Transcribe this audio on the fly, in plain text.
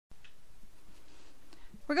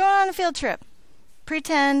We're going on a field trip.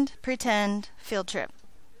 Pretend field trip.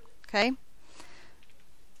 Okay?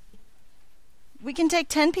 We can take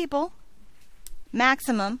 10 people,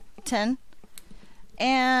 maximum 10,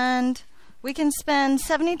 and we can spend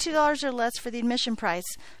 $72 or less for the admission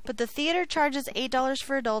price, but the theater charges $8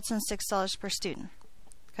 for adults and $6 per student.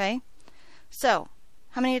 Okay? So,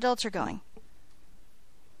 how many adults are going?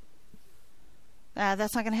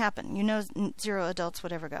 That's not going to happen. You know 0 adults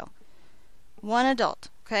would ever go. 1 adult.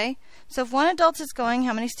 Okay? So if 1 adult is going,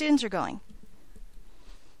 how many students are going?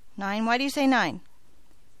 9. Why do you say 9?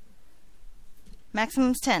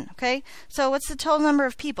 Maximum's 10. Okay? So what's the total number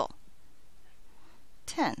of people?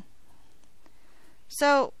 10.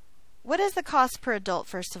 So what is the cost per adult,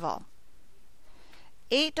 first of all?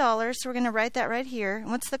 $8. So we're going to write that right here.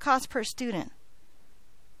 And what's the cost per student?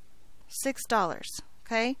 $6.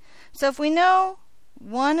 Okay? So if we know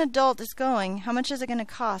 1 adult is going, how much is it going to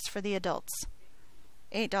cost for the adults?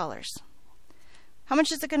 $8. How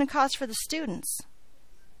much is it going to cost for the students?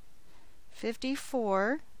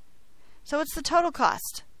 $54. So what's the total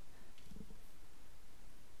cost?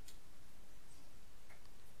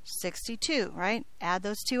 $62, right? Add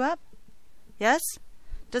those two up. Yes?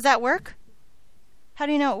 Does that work? How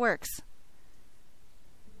do you know it works?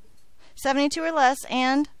 72 or less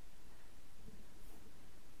and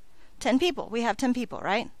 10 people. We have 10 people,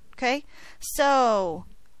 right? Okay? So,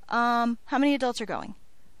 how many adults are going?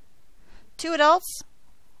 2 adults?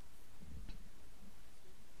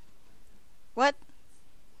 What?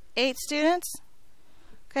 8 students?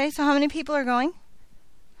 Okay, so how many people are going?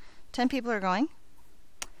 10 people are going.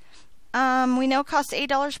 We know it costs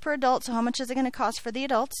 $8 per adult, so how much is it going to cost for the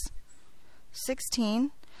adults? 16.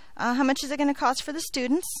 How much is it going to cost for the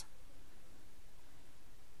students?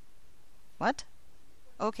 What?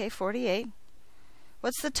 Okay, 48.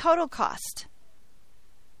 What's the total cost?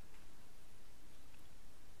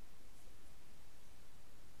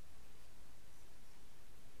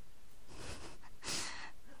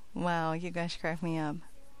 Wow, you guys crack me up.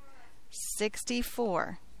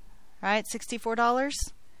 64. Right,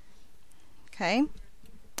 $64. Okay.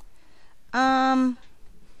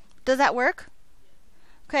 Does that work?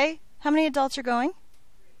 Okay. How many adults are going?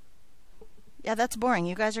 Yeah, that's boring.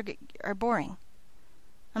 You guys are boring.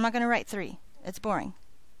 I'm not going to write 3. It's boring.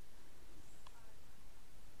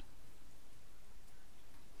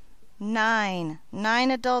 9.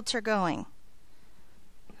 9 adults are going.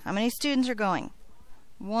 How many students are going?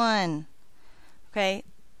 1. Okay.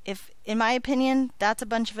 In my opinion, that's a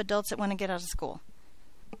bunch of adults that want to get out of school.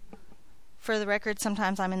 For the record,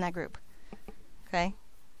 sometimes I'm in that group. Okay.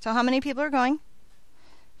 So how many people are going?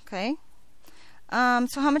 Okay.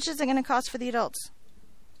 So how much is it going to cost for the adults?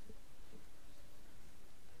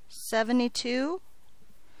 72.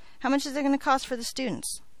 How much is it going to cost for the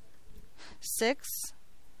students? 6.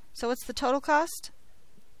 So what's the total cost?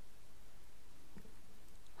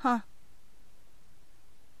 Huh.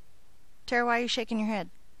 Tara, why are you shaking your head?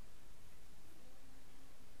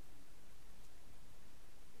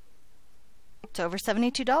 It's over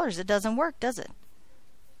 $72. It doesn't work, does it?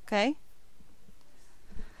 Okay.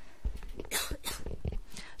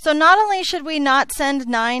 So not only should we not send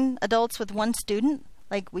 9 adults with 1 student,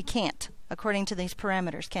 like we can't, according to these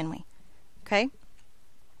parameters, can we? Okay.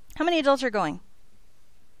 How many adults are going?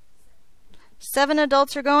 7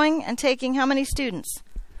 adults are going and taking how many students?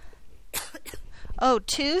 Oh,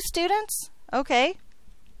 2 students? Okay.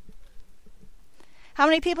 How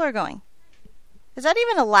many people are going? Is that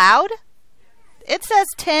even allowed? It says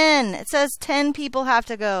 10. It says 10 people have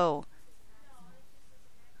to go.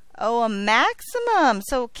 Oh, a maximum.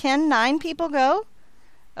 So can 9 people go?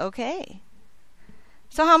 Okay.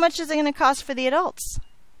 So how much is it going to cost for the adults?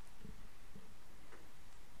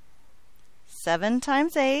 7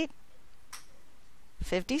 times 8.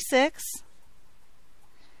 56.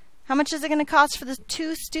 How much is it going to cost for the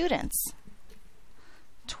 2 students?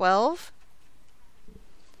 12.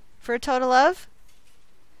 For a total of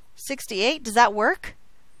 68. Does that work?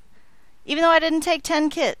 Even though I didn't take 10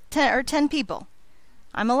 people.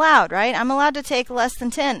 I'm allowed, right? I'm allowed to take less than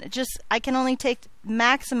 10. I can only take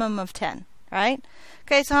maximum of 10, right?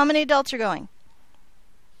 Okay, so how many adults are going?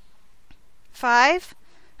 5.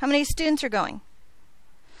 How many students are going?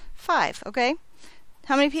 5, okay.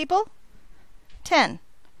 How many people? 10.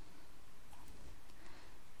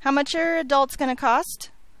 How much are adults going to cost?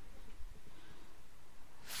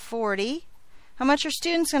 40. How much are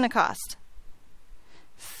students going to cost?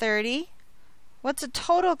 30. What's the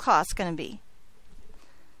total cost going to be?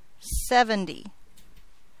 70.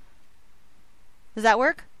 Does that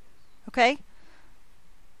work? Okay.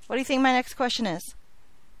 What do you think my next question is?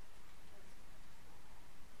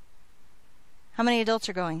 How many adults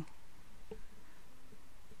are going?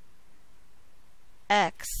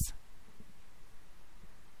 X.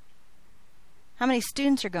 How many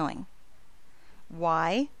students are going?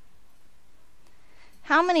 Y.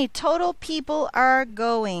 How many total people are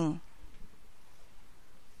going?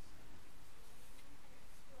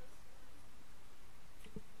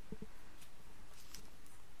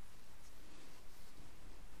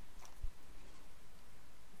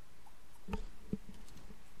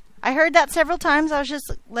 I heard that several times. I was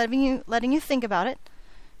just letting you think about it.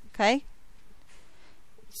 Okay?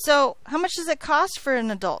 So, how much does it cost for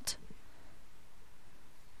an adult?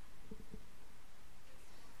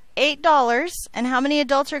 $8. And how many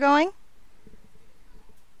adults are going?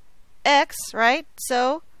 X, right?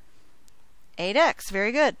 So, 8x.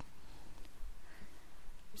 Very good.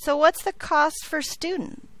 So, what's the cost for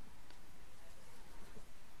student?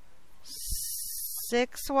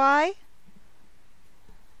 6y?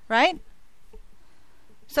 Right?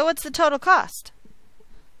 So what's the total cost?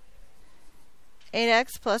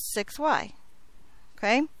 8x plus 6y.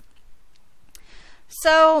 Okay?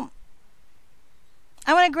 So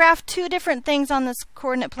I want to graph two different things on this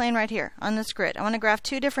coordinate plane right here, on this grid. I want to graph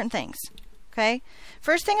two different things. Okay?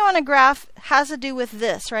 First thing I want to graph has to do with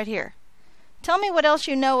this right here. Tell me what else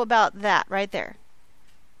you know about that right there.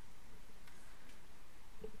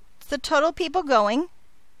 It's the total people going.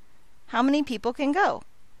 How many people can go?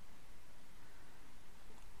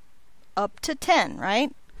 Up to 10,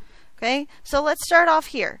 right? Okay, so let's start off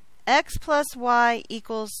here. X plus y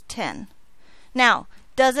equals 10. Now,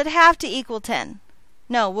 does it have to equal 10?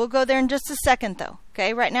 No, we'll go there in just a second though.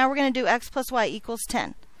 Okay, right now we're going to do x plus y equals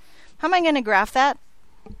 10. How am I going to graph that?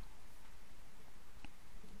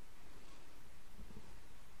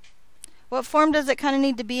 What form does it kind of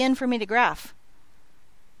need to be in for me to graph?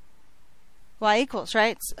 Y equals,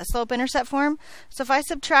 right? It's a slope-intercept form. So if I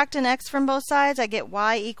subtract an x from both sides, I get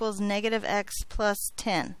y equals negative x plus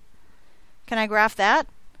 10. Can I graph that?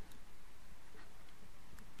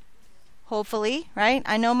 Hopefully, right?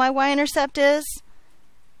 I know my y-intercept is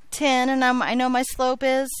 10, and I know my slope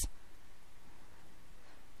is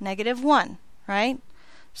negative 1, right?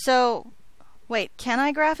 So, wait, can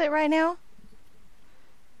I graph it right now?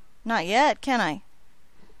 Not yet, can I?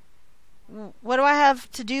 What do I have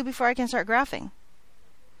to do before I can start graphing?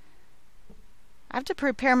 I have to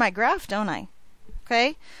prepare my graph, don't I?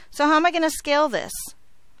 Okay, so how am I going to scale this?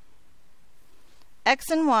 X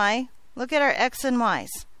and Y. Look at our X and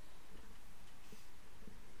Y's.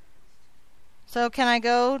 So can I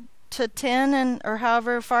go to 10 or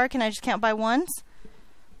however far? Can I just count by ones?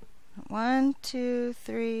 1, 2,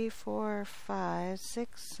 3, 4, 5,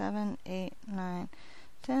 6, 7, 8, 9,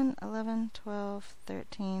 10, 11, 12,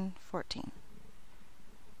 13, 14.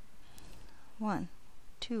 1,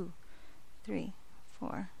 2, 3,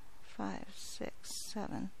 4, 5, 6,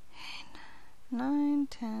 7, 8, 9,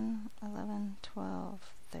 10, 11, 12,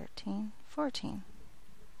 13, 14.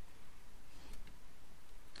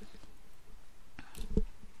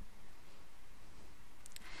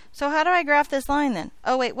 So how do I graph this line then?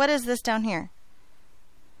 Oh wait, what is this down here?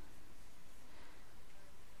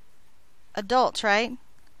 Adults, right?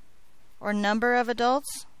 Or number of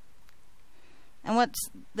adults. And what's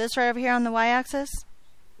this right over here on the y-axis?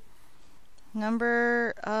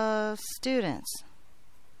 Number of students.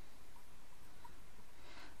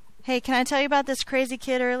 Hey, can I tell you about this crazy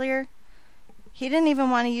kid earlier? He didn't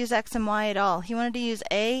even want to use x and y at all. He wanted to use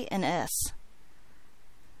a and s.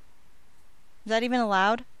 Is that even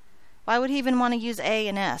allowed? Why would he even want to use a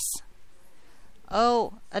and s?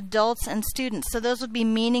 Oh, adults and students. So those would be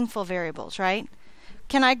meaningful variables, right?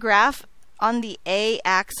 Can I graph on the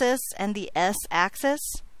a-axis and the s-axis?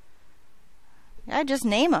 I just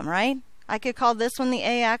name them, right? I could call this one the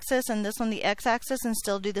a-axis and this one the x-axis and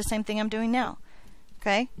still do the same thing I'm doing now.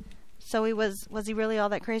 Okay? So was he really all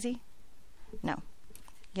that crazy? No.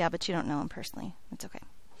 Yeah, but you don't know him personally. It's okay.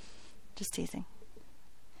 Just teasing.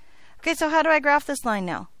 Okay, so how do I graph this line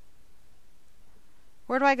now?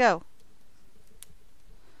 Where do I go?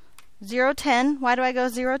 0, 10. Why do I go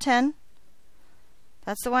 0, 10?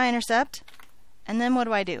 That's the y-intercept. And then what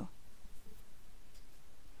do I do?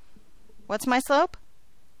 What's my slope?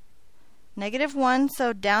 Negative 1,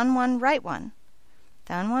 so down 1, right 1.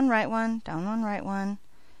 Down 1, right 1, down 1, right 1.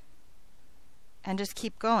 And just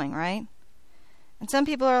keep going, right? And some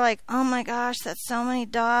people are like, oh my gosh, that's so many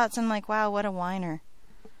dots. I'm like, wow, what a whiner.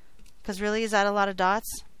 Because really, is that a lot of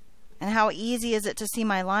dots? And how easy is it to see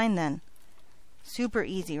my line then? Super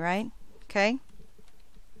easy, right? Okay?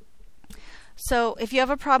 So if you have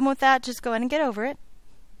a problem with that, just go ahead and get over it.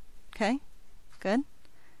 Okay? Good.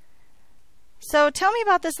 So tell me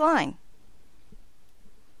about this line.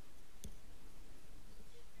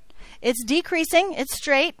 It's decreasing. It's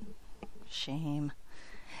straight. Shame.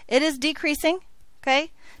 It is decreasing.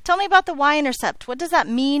 Okay? Tell me about the y-intercept. What does that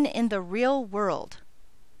mean in the real world?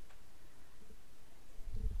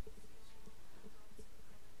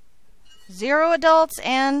 Zero adults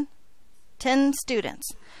and 10 students.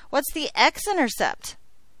 What's the x-intercept?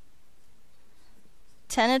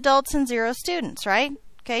 10 adults and 0 students, right?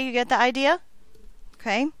 Okay, you get the idea?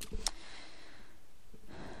 Okay.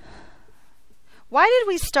 Why did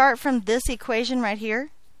we start from this equation right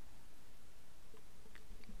here?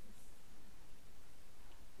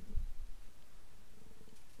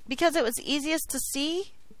 Because it was easiest to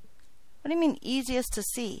see? What do you mean easiest to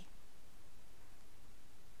see?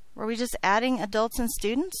 Were we just adding adults and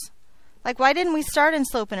students? Like, why didn't we start in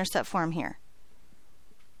slope-intercept form here?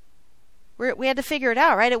 We had to figure it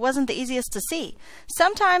out, right? It wasn't the easiest to see.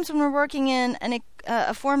 Sometimes when we're working in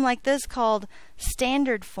a form like this called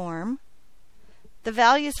standard form, the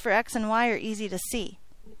values for x and y are easy to see.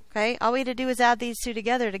 Okay? All we had to do is add these two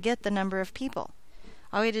together to get the number of people.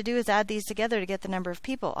 All we had to do is add these together to get the number of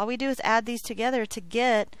people. All we do is add these together to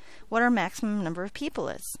get what our maximum number of people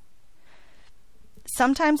is.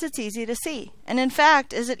 Sometimes it's easy to see. And in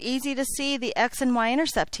fact, is it easy to see the x and y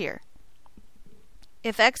intercept here?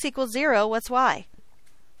 If x equals 0, what's y?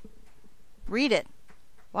 Read it.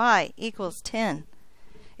 Y equals 10.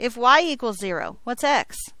 If y equals 0, what's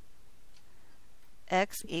x?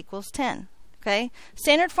 X equals 10. Okay?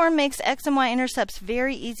 Standard form makes x and y intercepts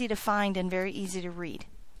very easy to find and very easy to read.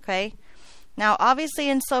 Okay? Now, obviously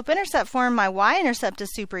in slope-intercept form, my y-intercept is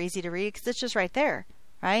super easy to read because it's just right there.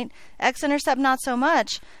 Right? X-intercept not so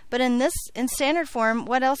much, but in standard form,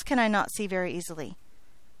 what else can I not see very easily?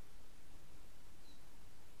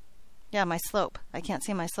 Yeah, my slope. I can't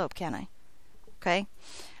see my slope, can I? Okay.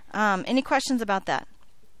 Any questions about that?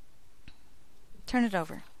 Turn it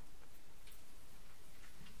over.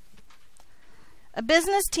 A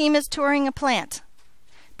business team is touring a plant.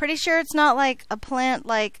 Pretty sure it's not like a plant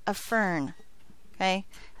like a fern. Okay?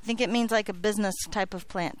 I think it means like a business type of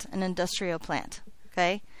plant, an industrial plant.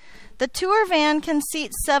 Okay? The tour van can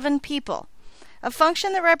seat 7 people. A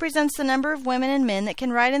function that represents the number of women and men that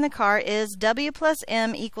can ride in the car is W plus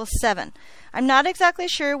M equals 7. I'm not exactly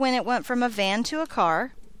sure when it went from a van to a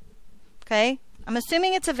car. Okay? I'm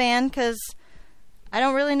assuming it's a van because I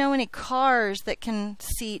don't really know any cars that can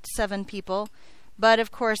seat 7 people. But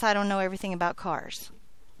of course, I don't know everything about cars.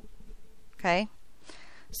 Okay?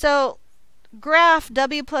 So, graph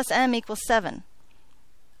W plus M equals 7.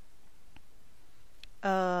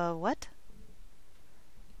 What?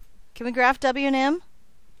 Can we graph W and M?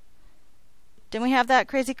 Didn't we have that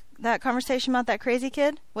conversation about that crazy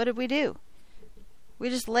kid? What did we do? We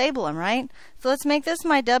just label them, right? So let's make this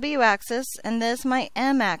my W axis and this my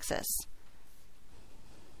M axis.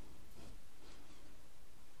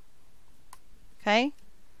 Okay?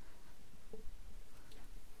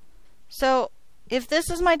 So if this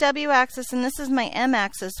is my W axis and this is my M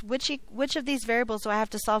axis, which of these variables do I have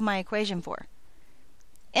to solve my equation for?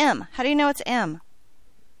 M. How do you know it's M?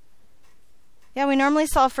 Yeah, we normally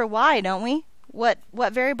solve for y, don't we? What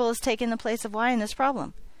variable is taking the place of y in this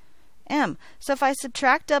problem? M. So if I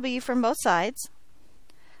subtract w from both sides,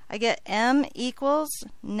 I get m equals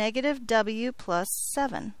negative w plus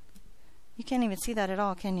 7. You can't even see that at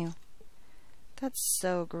all, can you? That's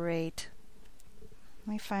so great.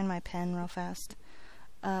 Let me find my pen real fast.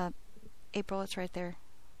 April, it's right there.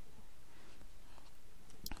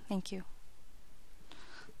 Thank you.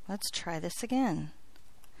 Let's try this again.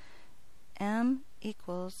 M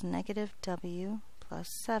equals negative w plus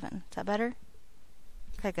 7. Is that better?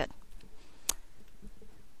 Okay, good.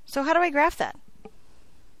 So how do I graph that?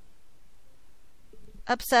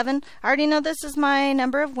 Up 7. I already know this is my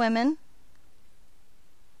number of women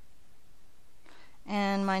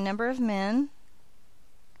and my number of men.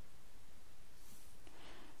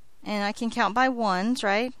 And I can count by ones,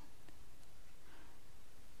 right?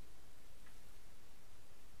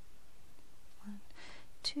 One,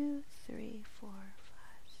 2, 3, 4, 5,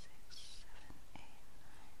 6, 7, 8, 9,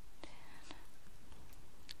 10.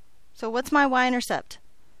 So what's my y-intercept?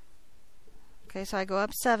 Okay, so I go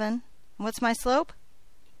up 7. What's my slope?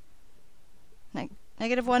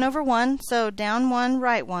 Negative 1 over 1. So down 1,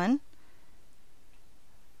 right 1.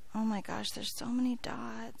 Oh my gosh, there's so many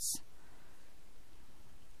dots.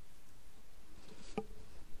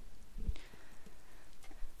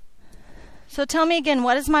 So tell me again,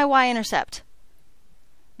 what is my y-intercept?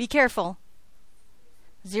 Be careful.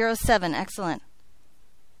 0, 7. Excellent.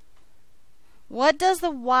 What does the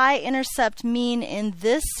y-intercept mean in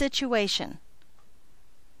this situation?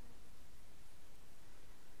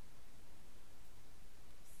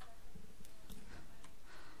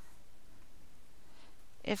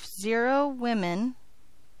 if 0 women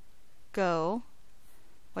go,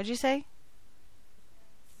 what'd you say?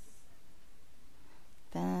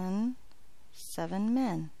 Then 7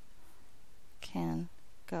 men can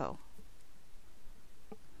go.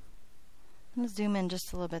 I'm going to zoom in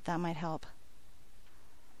just a little bit. That might help.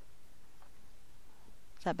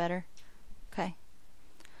 Is that better? Okay.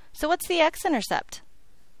 So what's the x-intercept?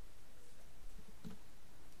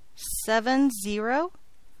 7, 0?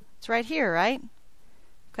 It's right here, right?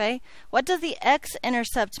 Okay. What does the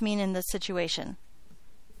x-intercept mean in this situation?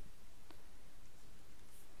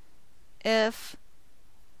 If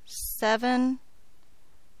 7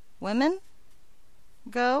 women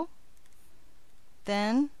go,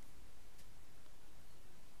 then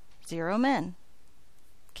 0 men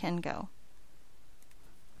can go.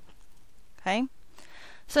 Okay?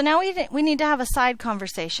 So now we need to have a side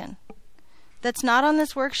conversation that's not on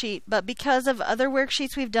this worksheet, but because of other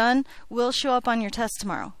worksheets we've done, will show up on your test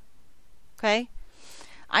tomorrow. Okay?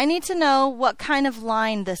 I need to know what kind of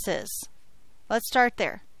line this is. Let's start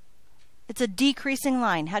there. It's a decreasing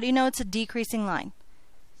line. How do you know it's a decreasing line?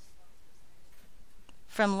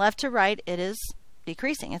 From left to right, it is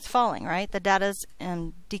decreasing. It's falling, right? The data's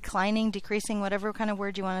declining, decreasing, whatever kind of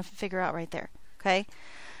word you want to figure out right there. Okay?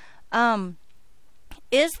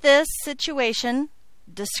 Is this situation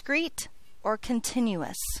discrete or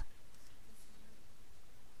continuous?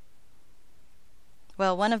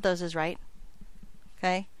 Well, one of those is right.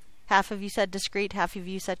 Okay? Half of you said discrete, half of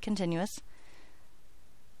you said continuous.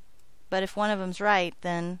 But if one of them's right,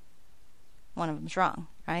 then one of them's wrong,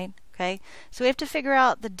 right? Okay? So we have to figure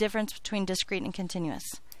out the difference between discrete and continuous.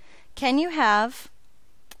 Can you have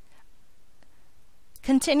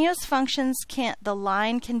continuous functions? The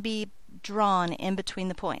line can be drawn in between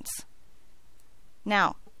the points.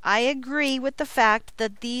 Now, I agree with the fact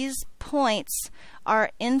that these points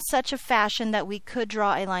are in such a fashion that we could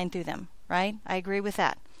draw a line through them, right? I agree with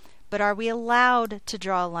that. But are we allowed to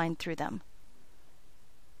draw a line through them?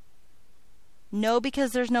 No,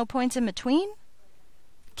 because there's no points in between.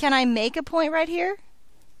 Can I make a point right here?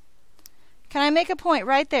 Can I make a point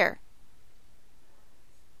right there?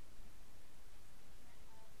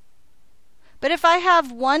 But if I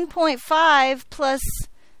have 1.5 plus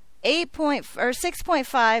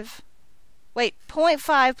 6.5, wait,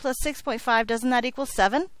 0.5 plus 6.5, doesn't that equal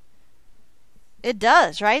 7? It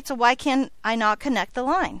does, right? So why can I not connect the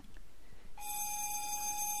line?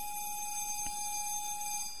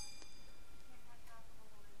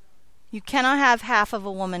 You cannot have half of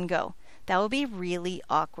a woman go. That would be really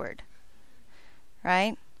awkward,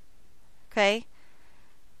 right? Okay.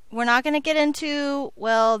 We're not going to get into,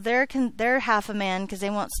 well, they're half a man because they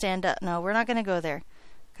won't stand up. No, we're not going to go there.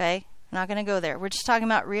 Okay? We're not going to go there. We're just talking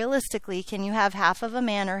about realistically, can you have half of a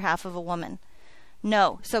man or half of a woman?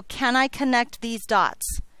 No. So can I connect these dots?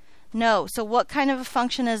 No. So what kind of a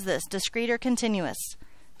function is this? Discrete or continuous?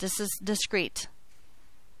 This is discrete.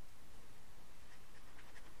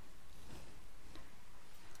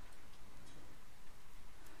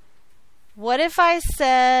 What if I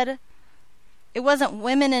said it wasn't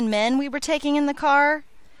women and men we were taking in the car?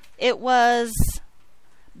 It was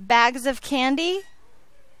bags of candy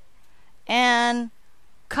and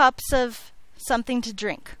cups of something to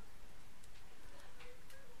drink.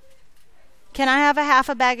 Can I have a half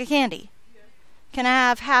a bag of candy? Can I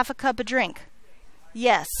have half a cup of drink?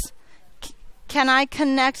 Yes. Can I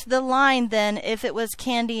connect the line then if it was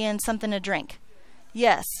candy and something to drink?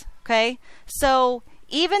 Yes. Okay? So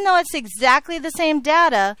even though it's exactly the same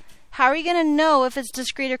data, how are you going to know if it's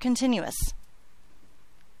discrete or continuous?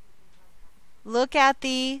 Look at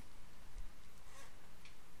the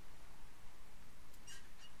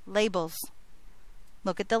labels.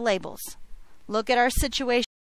 Look at the labels. Look at our situation.